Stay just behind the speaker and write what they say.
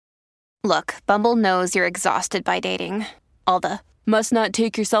Look, Bumble knows you're exhausted by dating. All the must not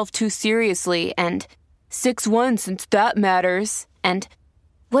take yourself too seriously and 6'1" since that matters. And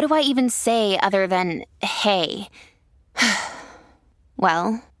what do I even say other than hey?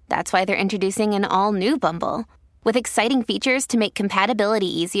 Well, that's why they're introducing an all-new Bumble with exciting features to make compatibility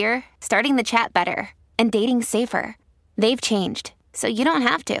easier, starting the chat better, and dating safer. They've changed, so you don't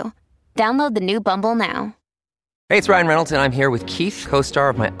have to. Download the new Bumble now. Hey, it's Ryan Reynolds, and I'm here with Keith, co-star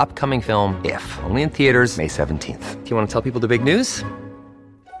of my upcoming film, If, only in theaters May 17th. Do you want to tell people the big news?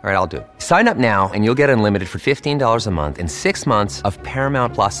 All right, I'll do it. Sign up now and you'll get unlimited for $15 a month and 6 months of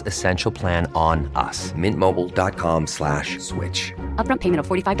Paramount Plus Essential Plan on us. MintMobile.com/switch. Upfront payment of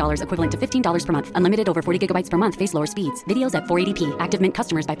 $45 equivalent to $15 per month. Unlimited over 40 gigabytes per month. Face lower speeds. Videos at 480p. Active Mint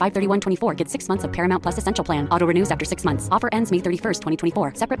customers by 531.24 get 6 months of Paramount Plus Essential Plan. Auto renews after 6 months. Offer ends May 31st,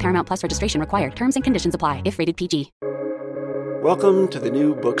 2024. Separate Paramount Plus registration required. Terms and conditions apply if rated PG. Welcome to the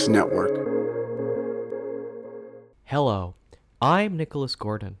New Books Network. Hello, I'm Nicholas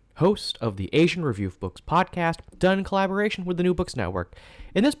Gordon, host of the Asian Review of Books podcast, done in collaboration with the New Books Network.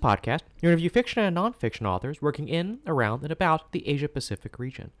 In this podcast, we review fiction and nonfiction authors working in, around, and about the Asia-Pacific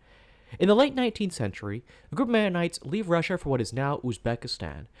region. In the late 19th century, a group of Mennonites leave Russia for what is now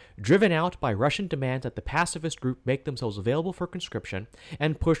Uzbekistan, driven out by Russian demands that the pacifist group make themselves available for conscription,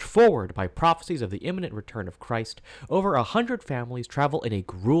 and pushed forward by prophecies of the imminent return of Christ. Over 100 families travel in a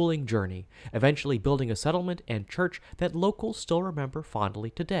grueling journey, eventually building a settlement and church that locals still remember fondly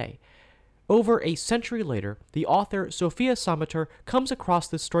today. Over a century later, the author Sofia Samatar comes across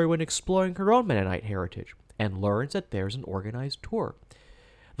this story when exploring her own Mennonite heritage, and learns that there's an organized tour.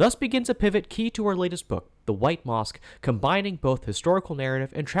 Thus begins a pivot key to her latest book, The White Mosque, combining both historical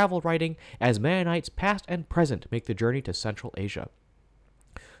narrative and travel writing as Mennonites past and present make the journey to Central Asia.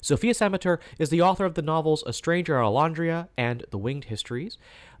 Sofia Samatar is the author of the novels A Stranger in Alondria and The Winged Histories,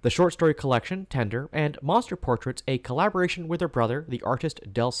 the short story collection Tender, and Monster Portraits, a collaboration with her brother, the artist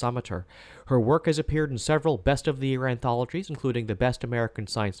Del Samatar. Her work has appeared in several best-of-the-year anthologies, including the Best American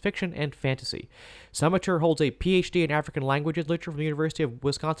Science Fiction and Fantasy. Samatar holds a PhD in African Languages Literature from the University of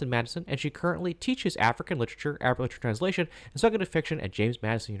Wisconsin-Madison, and she currently teaches African literature, Arabic literature translation, and speculative fiction at James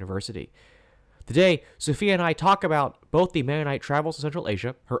Madison University. Today, Sofia and I talk about both the Mennonite travels to Central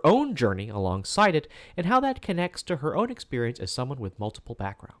Asia, her own journey alongside it, and how that connects to her own experience as someone with multiple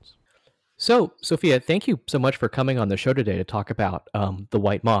backgrounds. So, Sofia, thank you so much for coming on the show today to talk about the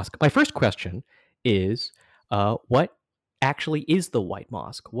White Mosque. My first question is, what actually is the White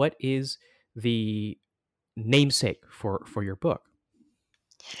Mosque? What is the namesake for your book?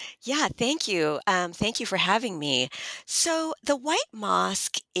 Yeah, thank you. Thank you for having me. So, the White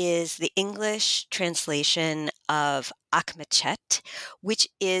Mosque is the English translation of Akhmechet, which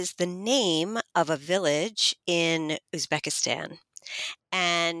is the name of a village in Uzbekistan.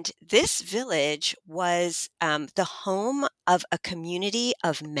 And this village was the home of a community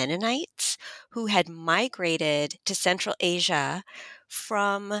of Mennonites who had migrated to Central Asia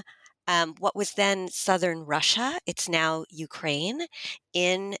from what was then southern Russia, it's now Ukraine,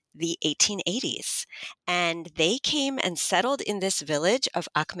 in the 1880s. And they came and settled in this village of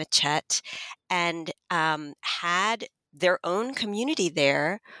Akhmechet and had their own community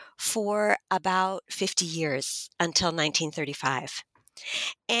there for about 50 years until 1935.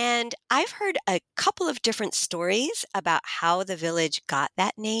 And I've heard a couple of different stories about how the village got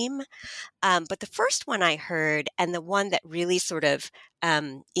that name. But the first one I heard, and the one that really sort of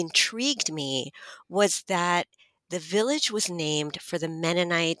intrigued me, was that the village was named for the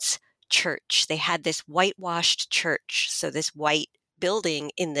Mennonites' church. They had this whitewashed church, so this white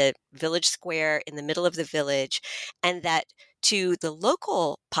building in the village square in the middle of the village, and that to the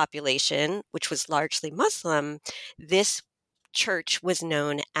local population, which was largely Muslim, this church was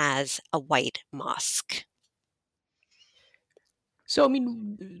known as a white mosque. So, I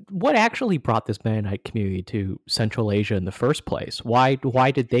mean, what actually brought this Mennonite community to Central Asia in the first place? Why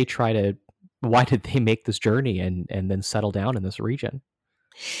did they make this journey and then settle down in this region?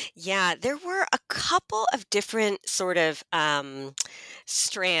 Yeah, there were a couple of different sort of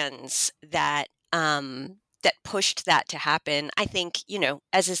strands that that pushed that to happen. I think,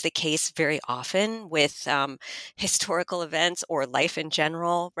 as is the case very often with historical events or life in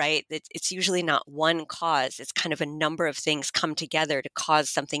general, right? It's usually not one cause. It's kind of a number of things come together to cause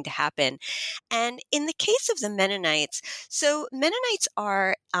something to happen. And in the case of the Mennonites, so Mennonites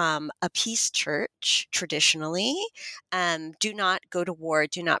are a peace church traditionally, do not go to war,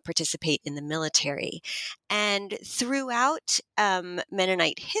 do not participate in the military. And throughout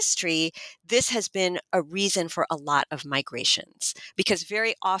Mennonite history, this has been a reason for a lot of migrations, because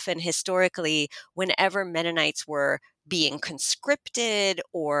very often historically, whenever Mennonites were being conscripted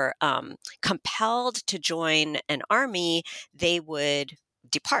or compelled to join an army, they would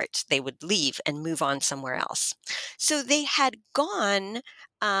depart. They would leave and move on somewhere else. So they had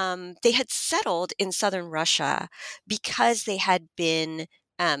they had settled in southern Russia because they had been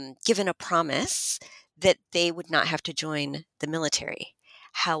given a promise that they would not have to join the military.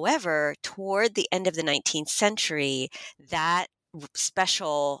 However, toward the end of the 19th century, that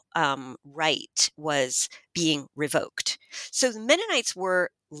special right was being revoked. So the Mennonites were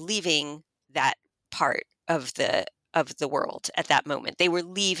leaving that part of the world at that moment. They were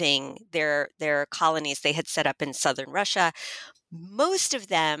leaving their colonies they had set up in southern Russia. Most of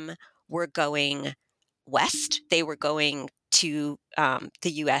them were going west. They were going to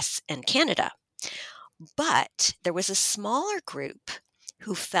the US and Canada. But there was a smaller group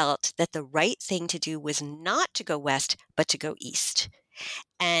who felt that the right thing to do was not to go west, but to go east.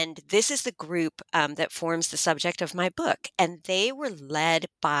 And this is the group that forms the subject of my book. And they were led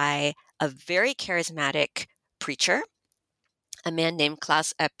by a very charismatic preacher, a man named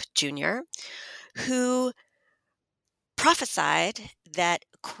Klaus Epp Jr., who prophesied that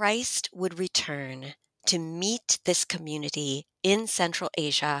Christ would return to meet this community in Central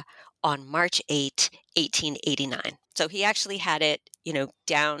Asia on March 8, 1889. So he actually had it,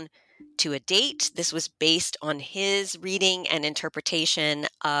 down to a date. This was based on his reading and interpretation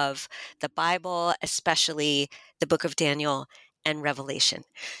of the Bible, especially the book of Daniel and Revelation.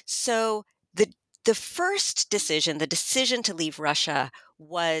 So the first decision, the decision to leave Russia,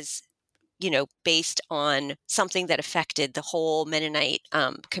 was based on something that affected the whole Mennonite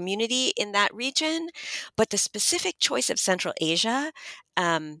community in that region. But the specific choice of Central Asia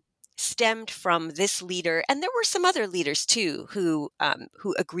stemmed from this leader, and there were some other leaders too who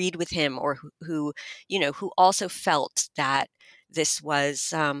agreed with him, or who also felt that this was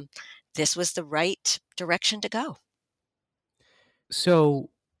the right direction to go.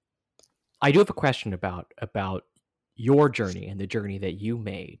 So I do have a question about your journey and the journey that you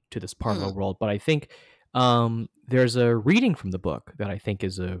made to this part of the world, but I think there's a reading from the book that I think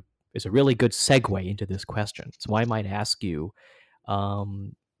is a really good segue into this question. So I might ask you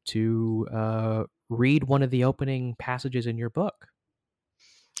to read one of the opening passages in your book.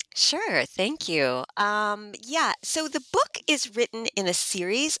 Sure, thank you. So the book is written in a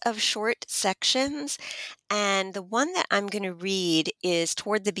series of short sections, and the one that I'm going to read is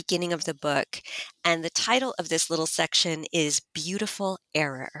toward the beginning of the book, and the title of this little section is Beautiful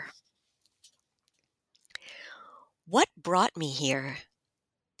Error. What brought me here?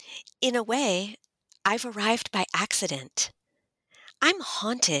 In a way, I've arrived by accident. I'm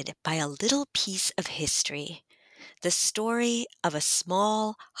haunted by a little piece of history. The story of a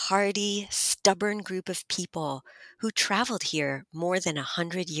small, hardy, stubborn group of people who traveled here more than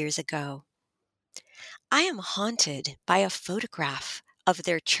 100 years ago. I am haunted by a photograph of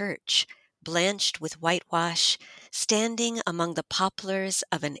their church, blanched with whitewash, standing among the poplars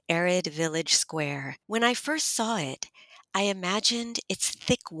of an arid village square. When I first saw it, I imagined its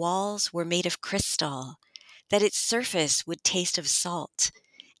thick walls were made of crystal, that its surface would taste of salt,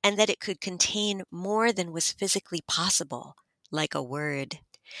 and that it could contain more than was physically possible, like a word.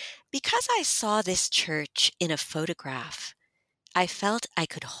 Because I saw this church in a photograph, I felt I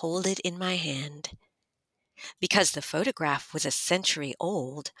could hold it in my hand. Because the photograph was a century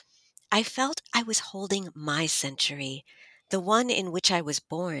old, I felt I was holding my century, the one in which I was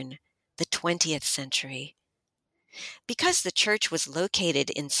born, the 20th century. Because the church was located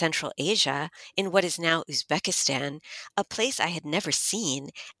in Central Asia, in what is now Uzbekistan, a place I had never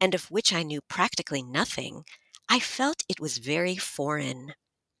seen and of which I knew practically nothing, I felt it was very foreign.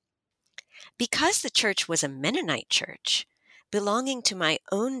 Because the church was a Mennonite church, belonging to my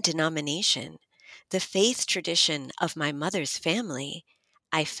own denomination, the faith tradition of my mother's family,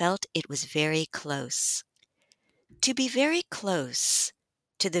 I felt it was very close. To be very close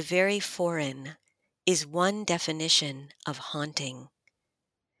to the very foreign is one definition of haunting.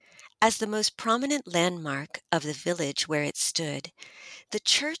 As the most prominent landmark of the village where it stood, the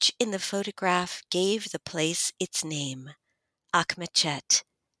church in the photograph gave the place its name, Akhmechet,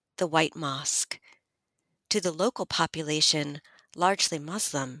 the White Mosque. To the local population, largely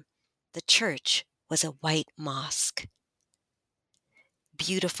Muslim, the church was a white mosque.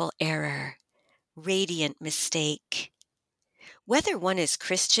 Beautiful error, radiant mistake. Whether one is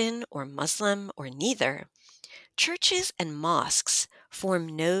Christian or Muslim or neither, churches and mosques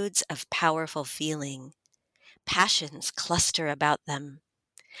form nodes of powerful feeling. Passions cluster about them.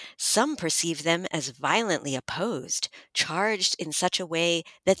 Some perceive them as violently opposed, charged in such a way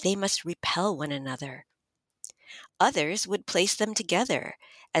that they must repel one another. Others would place them together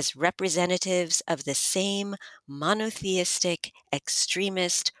as representatives of the same monotheistic,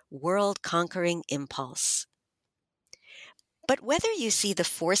 extremist, world-conquering impulse. But whether you see the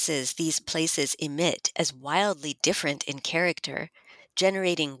forces these places emit as wildly different in character,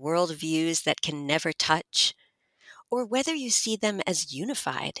 generating worldviews that can never touch, or whether you see them as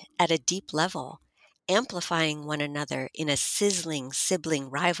unified at a deep level, amplifying one another in a sizzling sibling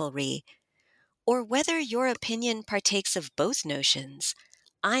rivalry, or whether your opinion partakes of both notions,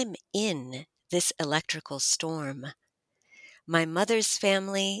 I'm in this electrical storm. My mother's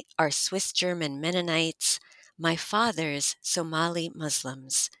family are Swiss-German Mennonites, my father's Somali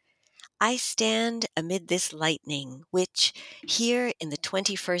Muslims. I stand amid this lightning, which, here in the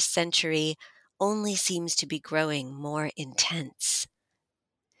 21st century, only seems to be growing more intense.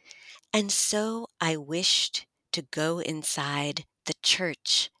 And so I wished to go inside the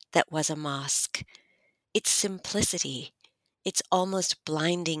church that was a mosque, its simplicity, its almost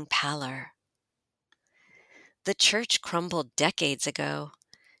blinding pallor. The church crumbled decades ago.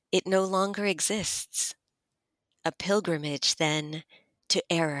 It no longer exists. A pilgrimage, then, to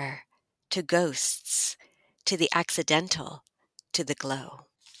error, to ghosts, to the accidental, to the glow.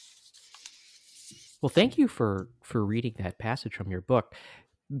 Well, thank you for reading that passage from your book.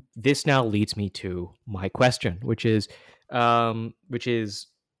 This now leads me to my question, which is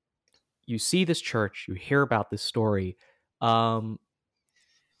you see this church, you hear about this story. Why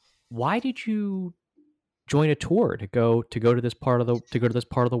did you join a tour to go to this part of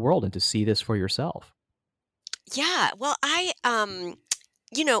the world and to see this for yourself? Yeah, well,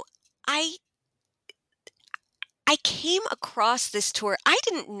 you know, I I came across this tour. I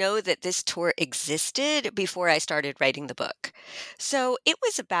didn't know that this tour existed before I started writing the book. So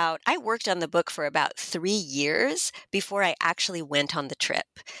I worked on the book for about 3 years before I actually went on the trip.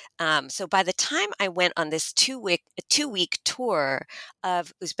 So by the time I went on this two week tour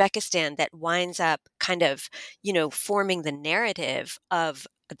of Uzbekistan that winds up kind of, forming the narrative of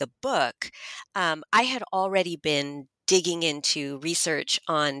the book, I had already been digging into research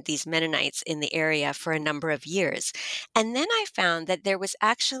on these Mennonites in the area for a number of years. And then I found that there was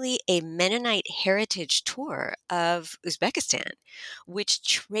actually a Mennonite heritage tour of Uzbekistan, which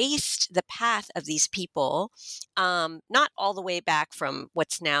traced the path of these people, not all the way back from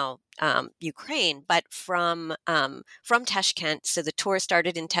what's now Ukraine, but from Tashkent. So the tour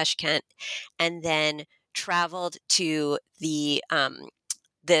started in Tashkent and then traveled to the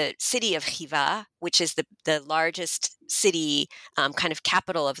city of Khiva, which is the largest city, kind of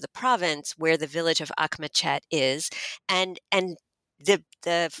capital of the province, where the village of Akhmechet is, and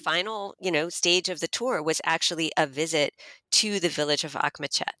the final stage of the tour was actually a visit to the village of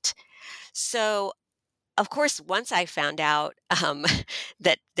Akhmechet. So, of course, once I found out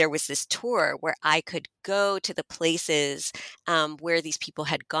that there was this tour where I could go to the places where these people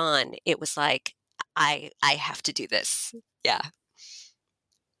had gone, it was like I have to do this. Yeah.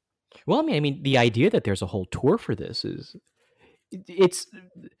 Well, I mean, the idea that there's a whole tour for this it's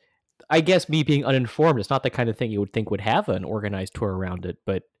I guess me being uninformed, it's not the kind of thing you would think would have an organized tour around it,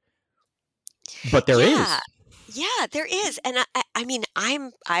 but there Yeah. is. Yeah, there is. And I mean,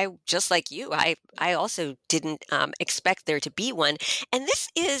 I just like you, I also didn't expect there to be one. And this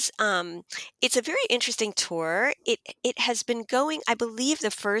is, it's a very interesting tour. It has been going, I believe the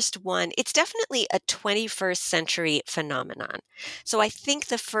first one, it's definitely a 21st century phenomenon. So I think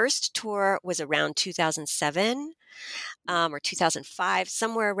the first tour was around 2007. Or 2005,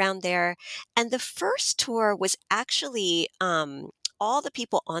 somewhere around there. And the first tour was actually, all the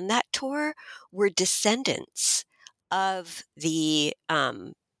people on that tour were descendants of the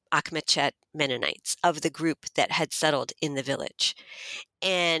Akhmechet Mennonites, of the group that had settled in the village.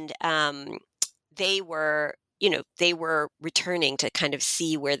 And they were, they were returning to kind of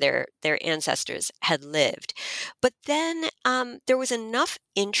see where their ancestors had lived. But then there was enough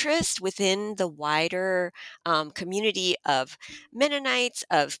interest within the wider community of Mennonites,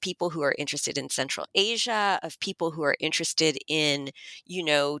 of people who are interested in Central Asia, of people who are interested in,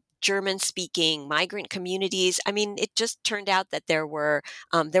 German-speaking migrant communities. I mean, it just turned out that there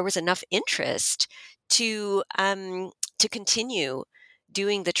was enough interest to continue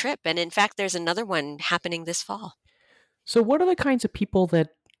doing the trip. And in fact, there's another one happening this fall. So what are the kinds of people that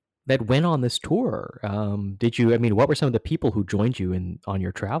went on this tour? What were some of the people who joined you on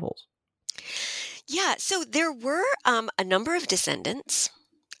your travels? Yeah, so there were a number of descendants,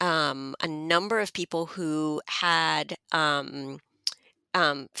 a number of people who had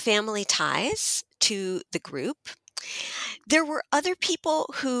family ties to the group. There were other people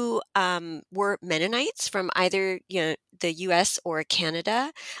who were Mennonites from either the U.S. or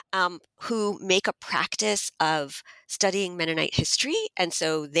Canada, who make a practice of studying Mennonite history, and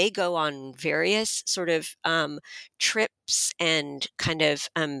so they go on various sort of trips and kind of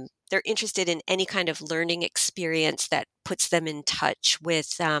they're interested in any kind of learning experience that puts them in touch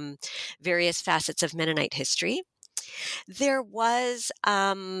with various facets of Mennonite history. There was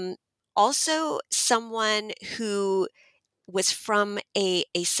also someone who was from a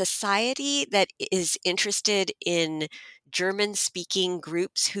society that is interested in German-speaking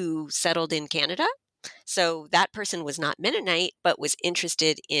groups who settled in Canada. So that person was not Mennonite, but was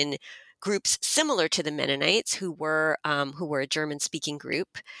interested in groups similar to the Mennonites who were a German-speaking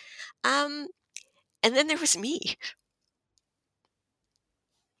group. Um, and then there was me.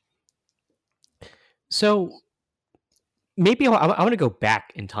 So maybe I want to go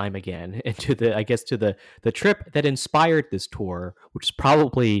back in time again into the trip that inspired this tour, which is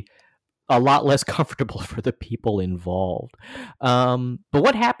probably a lot less comfortable for the people involved. But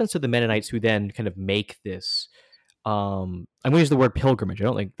what happens to the Mennonites who then kind of make this? I'm going to use the word pilgrimage. I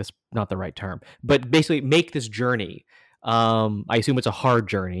don't think that's not the right term, but basically make this journey. I assume it's a hard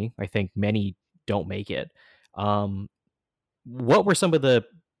journey. I think many don't make it. What were some of the,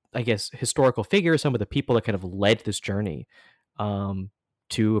 I guess, historical figures, some of the people that kind of led this journey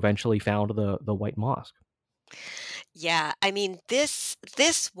to eventually found the White Mosque? Yeah, I mean this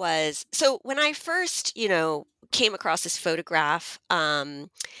was so when I first, came across this photograph, and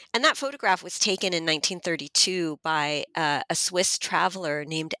that photograph was taken in 1932 by a Swiss traveler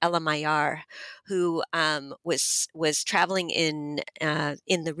named Ella Maillard, who was traveling in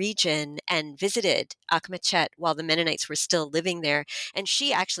the region and visited Akhmechet while the Mennonites were still living there, and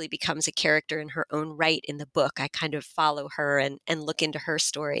she actually becomes a character in her own right in the book. I kind of follow her and look into her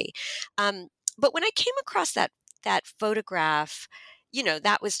story. But when I came across that photograph,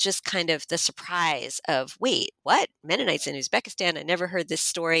 that was just kind of the surprise of, wait, what? Mennonites in Uzbekistan? I never heard this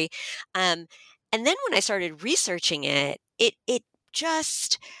story. And then when I started researching it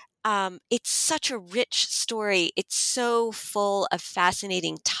just, it's such a rich story. It's so full of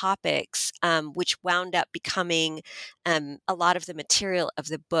fascinating topics, which wound up becoming a lot of the material of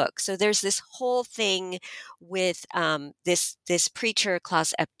the book. So there's this whole thing with this preacher,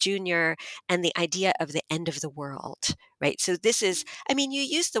 Klaus Epp Jr., and the idea of the end of the world, right? So this is, I mean, you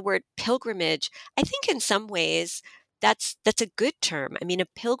use the word pilgrimage. I think in some ways that's a good term. I mean, a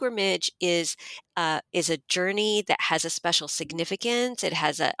pilgrimage is a journey that has a special significance. It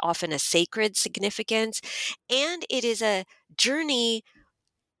has often a sacred significance, and it is a journey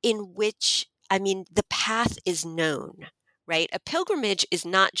in which, I mean, the path is known, right? A pilgrimage is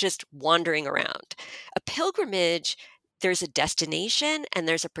not just wandering around. A pilgrimage, there's a destination and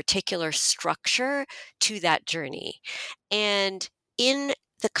there's a particular structure to that journey. And in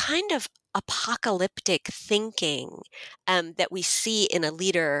the kind of apocalyptic thinking that we see in a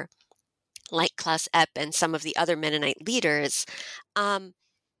leader like Klaus Epp and some of the other Mennonite leaders, um,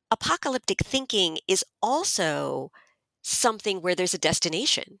 apocalyptic thinking is also something where there's a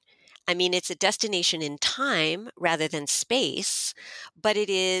destination. I mean, it's a destination in time rather than space, but it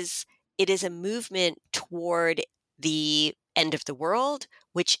is a movement toward the end of the world,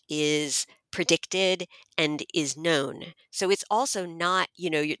 which is predicted and is known. So it's also not,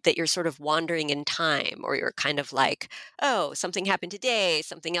 that you're sort of wandering in time, or you're kind of like, oh, something happened today,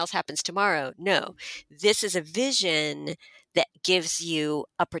 something else happens tomorrow. No, this is a vision that gives you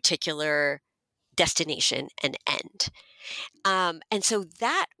a particular destination and end. And so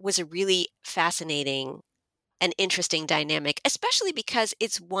that was a really fascinating and interesting dynamic, especially because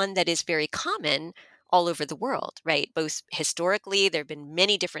it's one that is very common all over the world, right? Both historically, there have been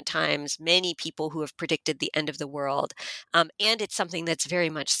many different times, many people who have predicted the end of the world, and it's something that's very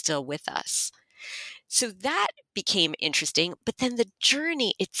much still with us. So that became interesting, but then the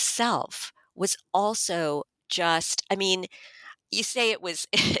journey itself was also just, I mean, you say it was,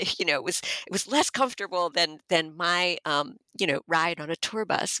 it was less comfortable than my, ride on a tour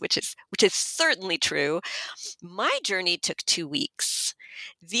bus, which is certainly true. My journey took 2 weeks.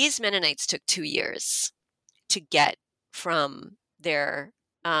 These Mennonites took 2 years to get from their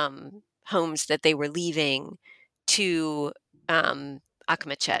homes that they were leaving to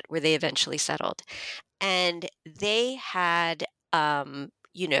Akhmechet, where they eventually settled, and they had,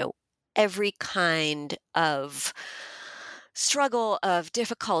 every kind of struggle of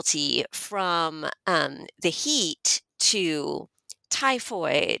difficulty, from the heat to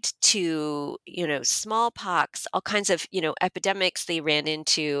typhoid to smallpox, all kinds of epidemics they ran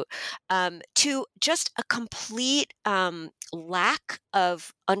into, to just a complete lack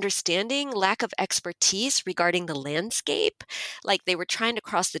of understanding, lack of expertise regarding the landscape. Like they were trying to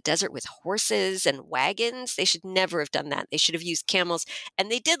cross the desert with horses and wagons. They should never have done that. They should have used camels.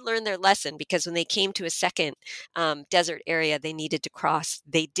 And they did learn their lesson, because when they came to a second desert area they needed to cross,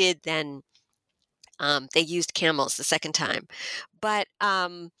 they did then, they used camels the second time. But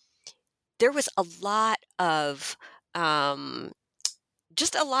there was a lot of, um,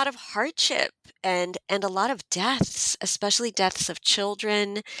 just a lot of hardship and a lot of deaths, especially deaths of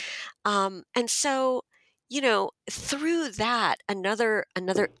children. And so, through that, another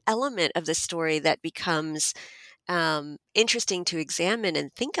element of the story that becomes interesting to examine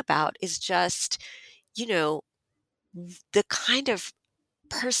and think about is just, you know, the kind of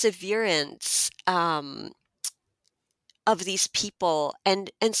perseverance of these people,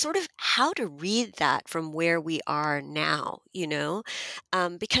 and sort of how to read that from where we are now,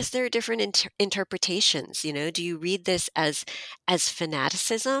 because there are different interpretations. Do you read this as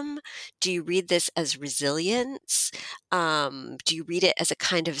fanaticism? Do you read this as resilience? Do you read it as a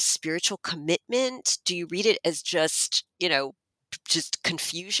kind of spiritual commitment? Do you read it as just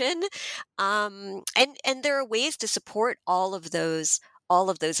confusion? And there are ways to support all of those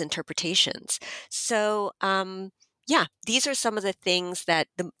interpretations. So, yeah, these are some of the things that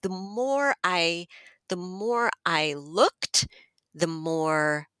the more I looked, the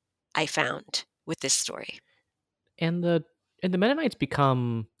more I found with this story. And the Mennonites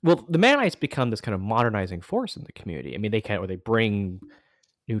become this kind of modernizing force in the community. I mean, they bring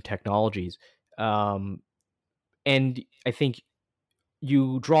new technologies, and I think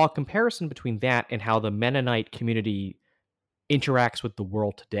you draw a comparison between that and how the Mennonite community interacts with the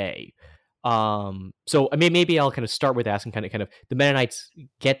world today. So I mean, maybe I'll kind of start with asking kind of the Mennonites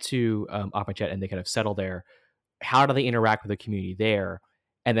get to Apachet and they kind of settle there. How do they interact with the community there?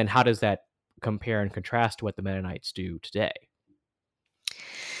 And then how does that compare and contrast to what the Mennonites do today?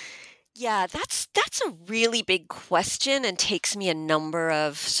 Yeah, that's a really big question, and takes me a number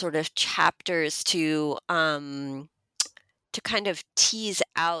of sort of chapters to kind of tease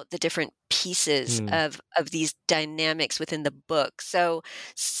out the different pieces Hmm. of these dynamics within the book.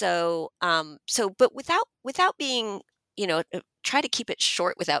 But without being, try to keep it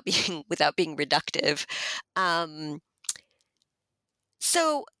short without being without being reductive. Um,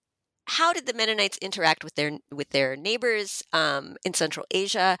 so how did the Mennonites interact with their neighbors in Central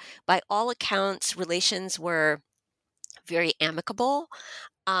Asia? By all accounts, relations were very amicable.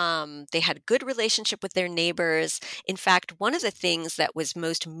 They had a good relationship with their neighbors. In fact, one of the things that was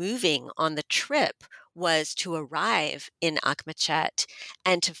most moving on the trip was to arrive in Akhmachet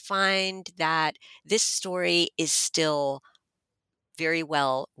and to find that this story is still very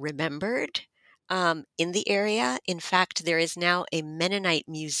well remembered in the area. In fact, there is now a Mennonite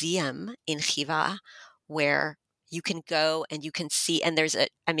museum in Khiva where you can go and you can see, and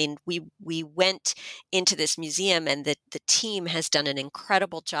we went into this museum, and the team has done an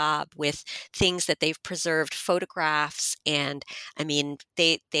incredible job with things that they've preserved, photographs, and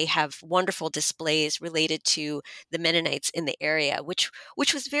they have wonderful displays related to the Mennonites in the area, which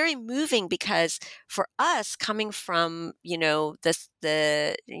was very moving, because for us, coming from most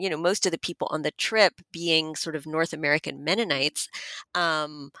of the people on the trip being sort of North American Mennonites,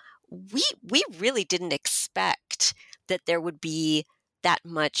 we really didn't expect that there would be that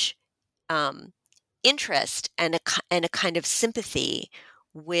much interest and a kind of sympathy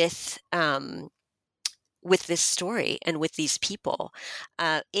with with this story and with these people.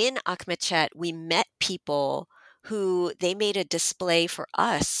 In Akhmachet, we met people who they made a display for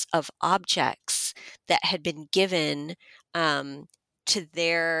us of objects that had been given to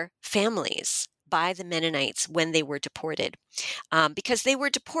their families by the Mennonites when they were deported. Because they were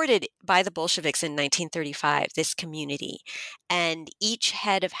deported by the Bolsheviks in 1935, this community, and each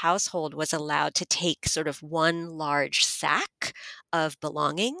head of household was allowed to take sort of one large sack of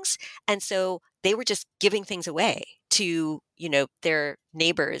belongings. And so they were just giving things away to, their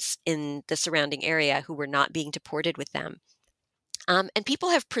neighbors in the surrounding area who were not being deported with them. And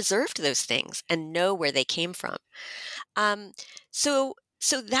people have preserved those things and know where they came from. Um, so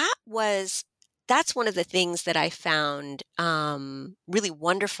that's one of the things that I found really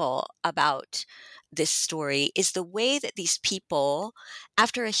wonderful about this story, is the way that these people,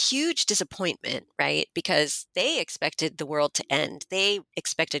 after a huge disappointment, right? Because they expected the world to end, they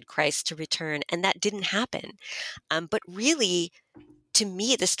expected Christ to return, and that didn't happen. But really, to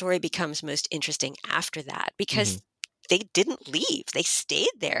me, the story becomes most interesting after that, because they didn't leave; they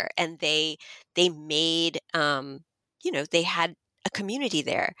stayed there, and they made, they had a community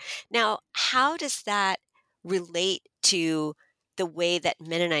there. Now, how does that relate to the way that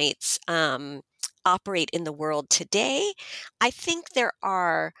Mennonites operate in the world today, I think there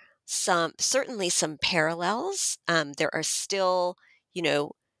are certainly some parallels. There are still,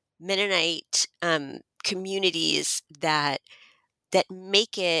 Mennonite communities that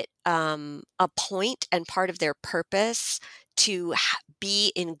make it a point and part of their purpose to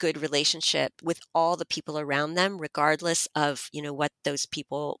be in good relationship with all the people around them, regardless of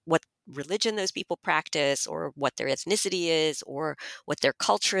what religion those people practice, or what their ethnicity is, or what their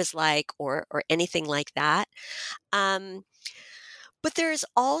culture is like, or anything like that. Um, but there's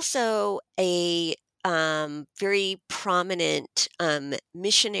also a very prominent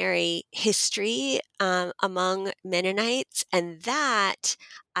missionary history among Mennonites, and that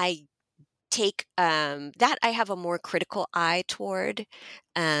I that I have a more critical eye toward,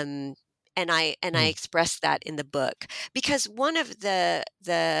 and I Mm. express that in the book, because one of the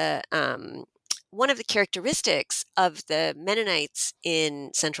characteristics of the Mennonites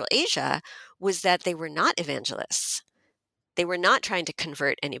in Central Asia was that they were not evangelists. They were not trying to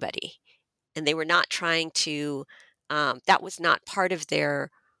convert anybody, and they were not trying to, that was not part of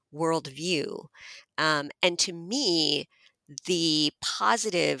their worldview. And to me, the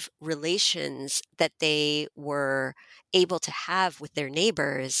positive relations that they were able to have with their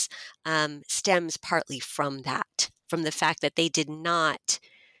neighbors stems partly from that, from the fact that they did not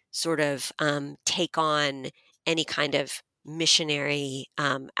sort of take on any kind of missionary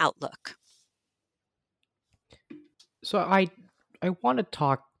outlook. So I want to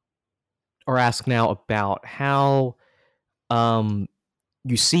talk or ask now about how um,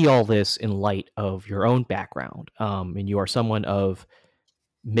 you see all this in light of your own background. And you are someone of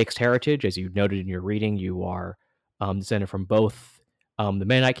mixed heritage, as you noted in your reading. You are descended from both the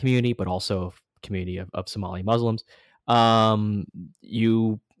Mennonite community, but also a community of Somali Muslims. Um,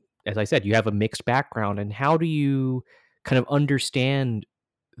 you, as I said, you have a mixed background. And how do you kind of understand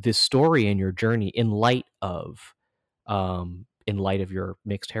this story and your journey in light of your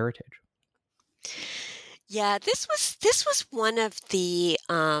mixed heritage? Yeah, this was one of the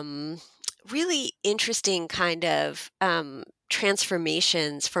really interesting kind of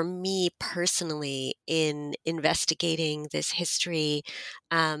transformations for me personally in investigating this history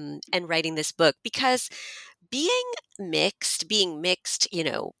and writing this book, because being being mixed,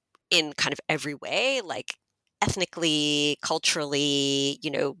 in kind of every way, like ethnically, culturally,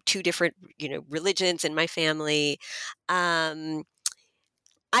 two different, religions in my family. Um,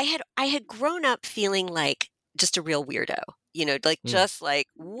 I had grown up feeling like just a real weirdo, like, Mm. just like,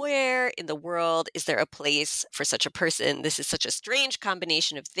 where in the world is there a place for such a person? This is such a strange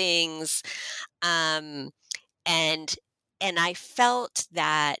combination of things. Um, and and I felt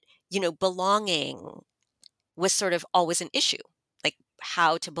that, belonging was sort of always an issue, like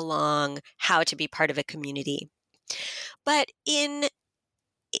how to belong, how to be part of a community. But in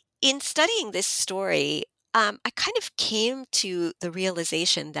studying this story, I kind of came to the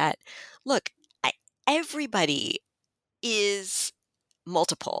realization that, look, I, everybody is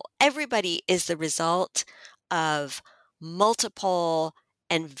multiple. Everybody is the result of multiple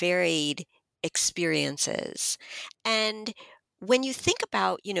and varied experiences. And when you think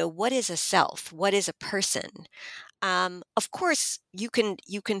about, what is a self, what is a person, of course, you can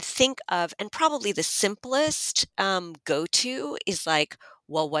think of, and probably the simplest go-to is like,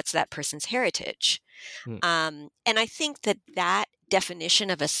 well, what's that person's heritage? Mm. And I think that definition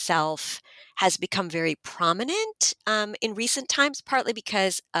of a self has become very prominent in recent times, partly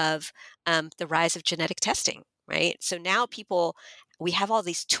because of the rise of genetic testing, right? So now we have all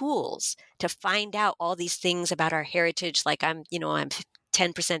these tools to find out all these things about our heritage, like I'm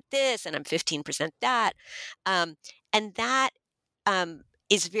 10% this and I'm 15% that. Um, and that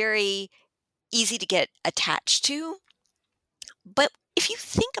is very easy to get attached to. But if you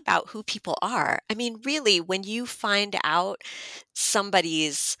think about who people are, I mean, really, when you find out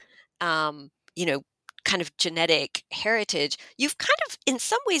somebody's, um, you know, kind of genetic heritage, you've kind of, in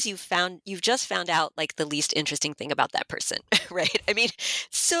some ways, you've just found out like the least interesting thing about that person, right? I mean,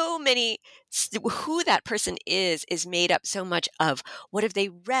 so many, who that person is made up so much of what have they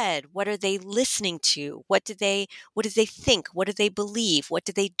read? What are they listening to? What do they think? What do they believe? What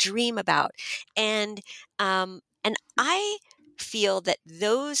do they dream about? And I feel that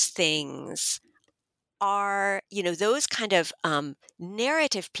those things are, those kind of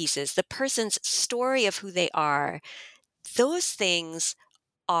narrative pieces, the person's story of who they are, those things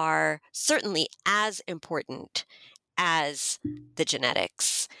are certainly as important as the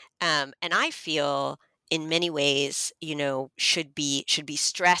genetics. And I feel in many ways, should be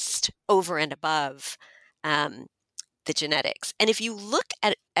stressed over and above um, the genetics. And if you look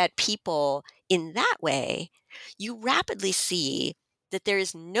at people in that way, you rapidly see that there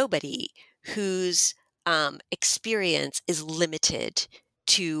is nobody whose experience is limited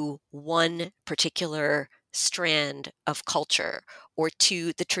to one particular strand of culture or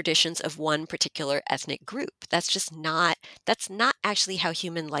to the traditions of one particular ethnic group. That's not actually how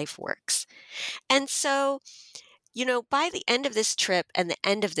human life works. And so, by the end of this trip and the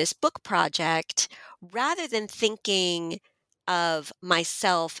end of this book project, rather than thinking of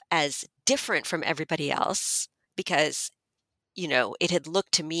myself as different from everybody else, because it had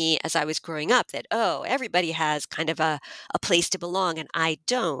looked to me as I was growing up that, oh, everybody has kind of a place to belong and I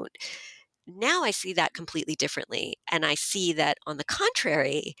don't. Now I see that completely differently. And I see that, on the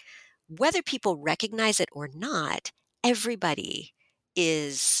contrary, whether people recognize it or not, everybody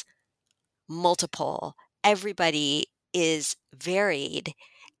is multiple. Everybody is varied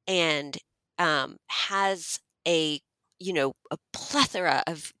and has a plethora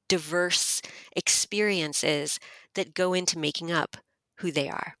of diverse experiences that go into making up who they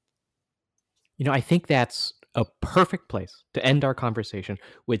are. I think that's a perfect place to end our conversation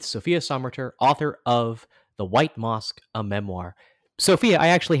with Sofia Samatar, author of The White Mosque, a Memoir. Sofia, I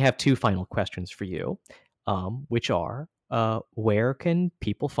actually have two final questions for you, which are, where can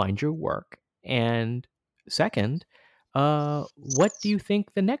people find your work? And second, what do you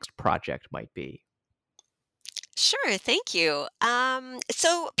think the next project might be? Sure, thank you.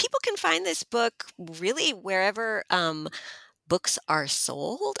 So people can find this book really wherever books are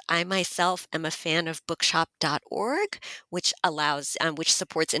sold. I myself am a fan of bookshop.org, which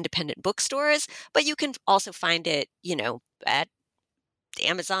supports independent bookstores, but you can also find it, at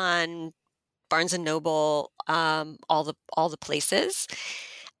Amazon, Barnes and Noble, all the places.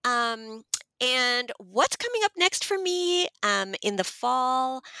 Um, and what's coming up next for me? In the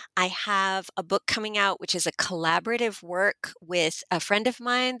fall, I have a book coming out, which is a collaborative work with a friend of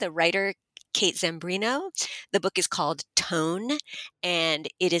mine, the writer Kate Zambrino. The book is called Tone, and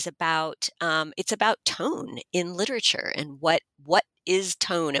it's about tone in literature and what is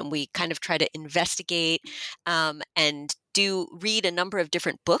tone, and we kind of try to investigate and read a number of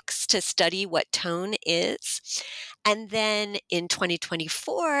different books to study what tone is. And then in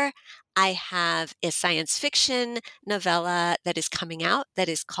 2024, I have a science fiction novella that is coming out that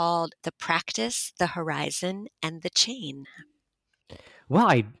is called The Practice, the Horizon, and the Chain. Well,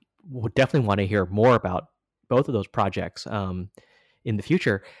 I would definitely want to hear more about both of those projects in the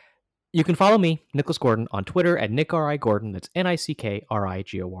future. You can follow me, Nicholas Gordon, on Twitter at NickRIGordon. That's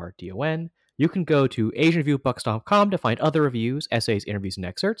NickRigordon. You can go to AsianReviewBooks.com to find other reviews, essays, interviews, and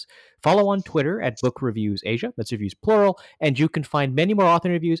excerpts. Follow on Twitter at Book Reviews Asia. That's reviews plural. And you can find many more author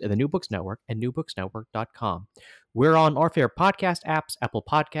interviews at the New Books Network at newbooksnetwork.com. We're on our favorite podcast apps, Apple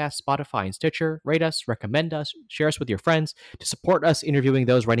Podcasts, Spotify, and Stitcher. Rate us, recommend us, share us with your friends to support us interviewing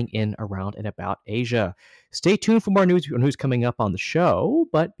those writing in, around, and about Asia. Stay tuned for more news on who's coming up on the show.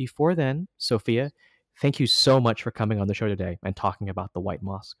 But before then, Sofia, thank you so much for coming on the show today and talking about the White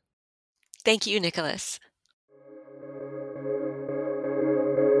Mosque. Thank you, Nicholas.